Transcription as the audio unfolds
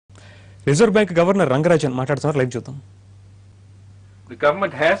Reserve bank governor Rangarajan మాట్లాడుతున్నారు, live చూద్దాం. The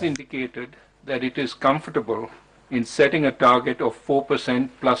government has indicated that it is comfortable in setting a target of 4%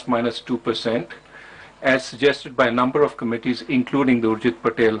 plus minus 2%, as suggested by a number of committees, including the Urjit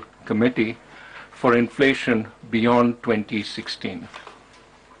Patel Committee, for inflation beyond 2016.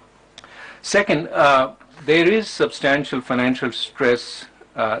 Second, there is substantial financial stress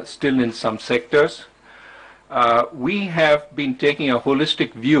still in some sectors. We have been taking a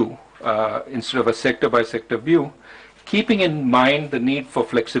holistic view instead of a sector-by-sector view, keeping in mind the need for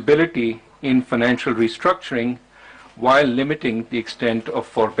flexibility in financial restructuring while limiting the extent of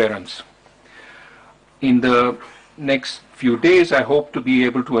forbearance. In the next few days, I hope to be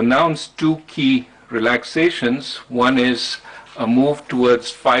able to announce two key relaxations. One is a move towards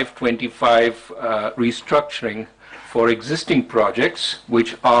 525 restructuring for existing projects,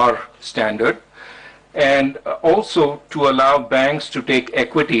 which are standard, and also to allow banks to take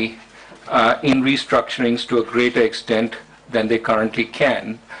equity in restructurings to a greater extent than they currently can.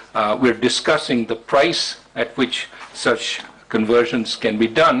 We're discussing the price at which such conversions can be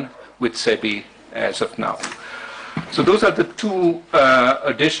done with SEBI as of now. So those are the two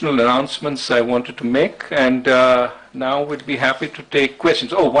additional announcements I wanted to make, and now we'd be happy to take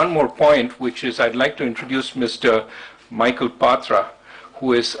questions. Oh, one more point, which is I'd like to introduce Mr. Michael Patra, who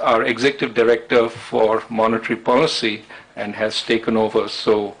is our Executive Director for Monetary Policy and has taken over.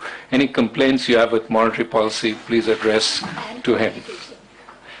 So any complaints you have with monetary policy, please address to him.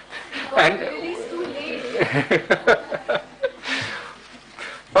 And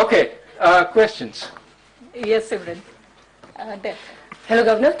okay, questions? Yes, Simran. Hello,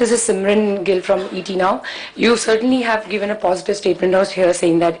 Governor. This is Simran Gill from ET Now. You certainly have given a positive statement out here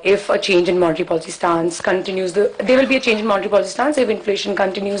saying that if a change in monetary policy stance continues, there will be a change in monetary policy stance if inflation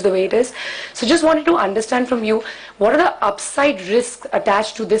continues the way it is. So just wanted to understand from you, what are the upside risks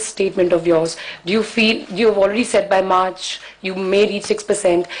attached to this statement of yours? Do you feel, you have already said by March you may reach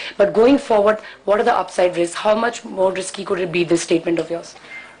 6%, but going forward, what are the upside risks? How much more risky could it be, this statement of yours?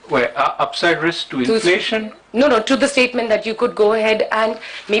 Well, upside risk to inflation? No, to the statement that you could go ahead and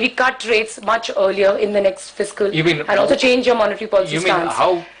maybe cut rates much earlier in the next fiscal, and also change your monetary policy stance. You mean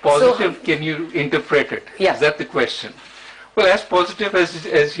how positive can you interpret it? Yeah. Is that the question? Well, as positive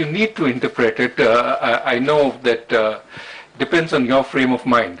as you need to interpret it. I know that depends on your frame of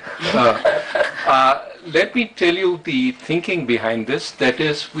mind. Let me tell you the thinking behind this. That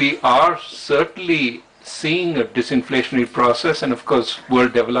is, we are certainly seeing a disinflationary process, and of course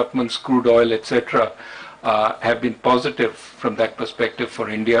world developments, crude oil, etc., have been positive from that perspective for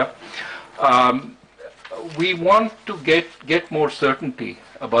India. We want to get more certainty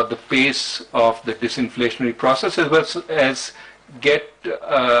about the pace of the disinflationary process, as well as get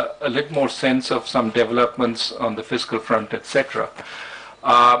a little more sense of some developments on the fiscal front, etc.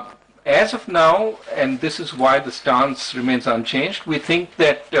 As of now, and this is why the stance remains unchanged, we think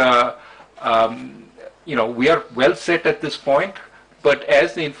that we are well set at this point, but as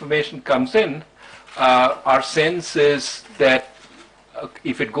the information comes in, our sense is that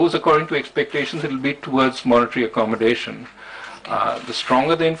if it goes according to expectations, it will be towards monetary accommodation. The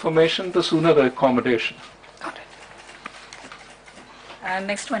stronger the information, the sooner the accommodation. Got it.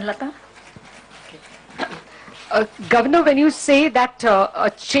 Next one, Lata. Governor, when you say that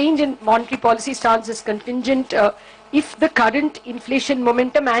a change in monetary policy stance is contingent, if the current inflation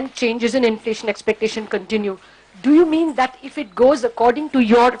momentum and changes in inflation expectation continue, do you mean that if it goes according to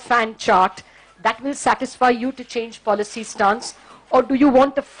your fan chart, that will satisfy you to change policy stance, or do you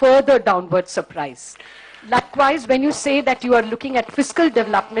want a further downward surprise? Likewise, when you say that you are looking at fiscal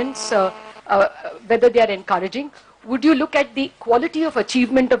developments, whether they are encouraging, would you look at the quality of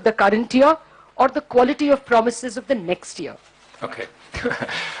achievement of the current year or the quality of promises of the next year? Okay,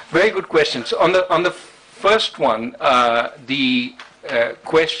 very good questions. On the first one, the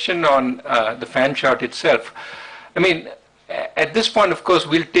question on the fan chart itself, I mean, at this point, of course,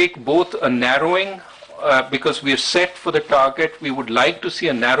 we'll take both a narrowing, because we are set for the target. We would like to see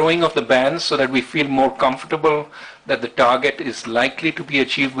a narrowing of the bands so that we feel more comfortable that the target is likely to be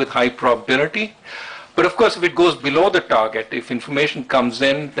achieved with high probability. But of course, if it goes below the target, if information comes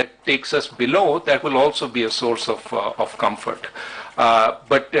in that takes us below, that will also be a source of comfort.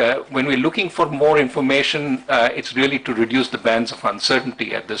 But when we're looking for more information, it's really to reduce the bands of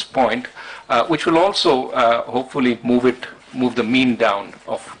uncertainty at this point, which will also hopefully move the mean down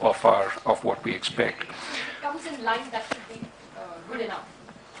of what we expect. Comes in line, that should be good enough.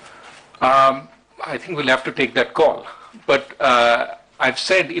 I think we'll have to take that call. But I've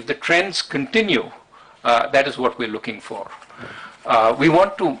said if the trends continue, that is what we're looking for. We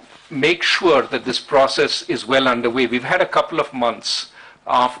want to make sure that this process is well underway. We've had a couple of months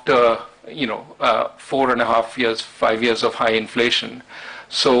after 4.5 years, 5 years of high inflation.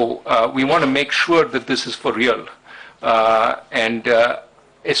 So we want to make sure that this is for real. And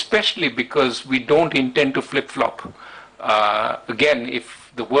especially because we don't intend to flip-flop. Again,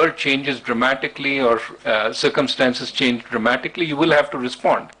 if the world changes dramatically or circumstances change dramatically, you will have to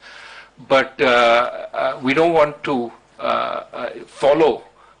respond. But we don't want to follow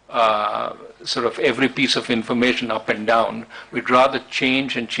sort of every piece of information up and down. We'd rather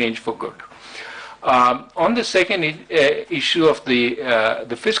change and change for good. On the second issue of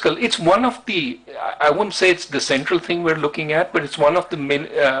the fiscal, it's one of the, I wouldn't say it's the central thing we're looking at, but it's one of the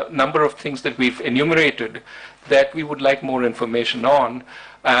number of things that we've enumerated that we would like more information on.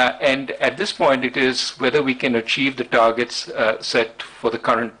 And at this point, it is whether we can achieve the targets set for the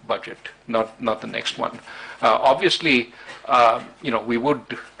current budget, not the next one. Obviously, we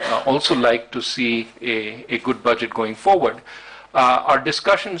would also like to see a good budget going forward. Our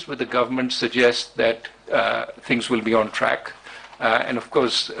discussions with the government suggest that things will be on track. And of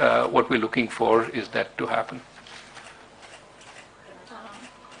course, what we're looking for is that to happen.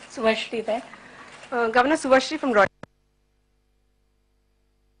 Subhashri there. Governor Subhashri from Roy.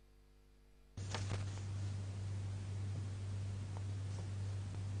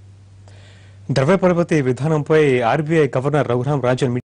 ద్రవ్య పరపతి విధానంపై RBI governor Raghuram Rajan